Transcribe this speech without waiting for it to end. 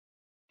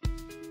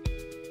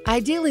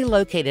Ideally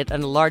located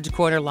on a large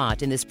corner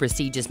lot in this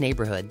prestigious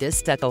neighborhood, this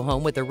stucco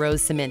home with a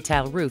rose cement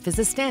tile roof is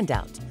a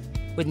standout.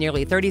 With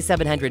nearly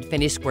 3,700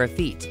 finished square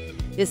feet,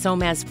 this home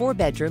has 4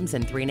 bedrooms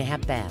and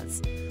 3.5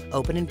 baths.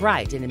 Open and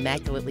bright and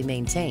immaculately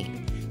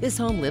maintained, this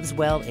home lives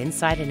well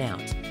inside and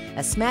out.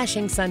 A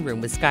smashing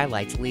sunroom with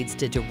skylights leads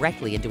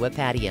directly into a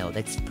patio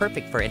that's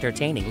perfect for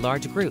entertaining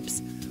large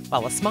groups,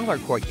 while a smaller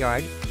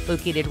courtyard,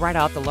 located right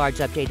off the large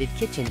updated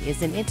kitchen,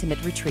 is an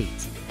intimate retreat.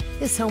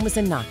 This home is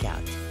a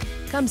knockout.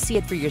 Come see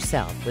it for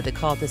yourself with a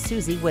call to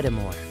Suzy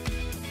Whittemore.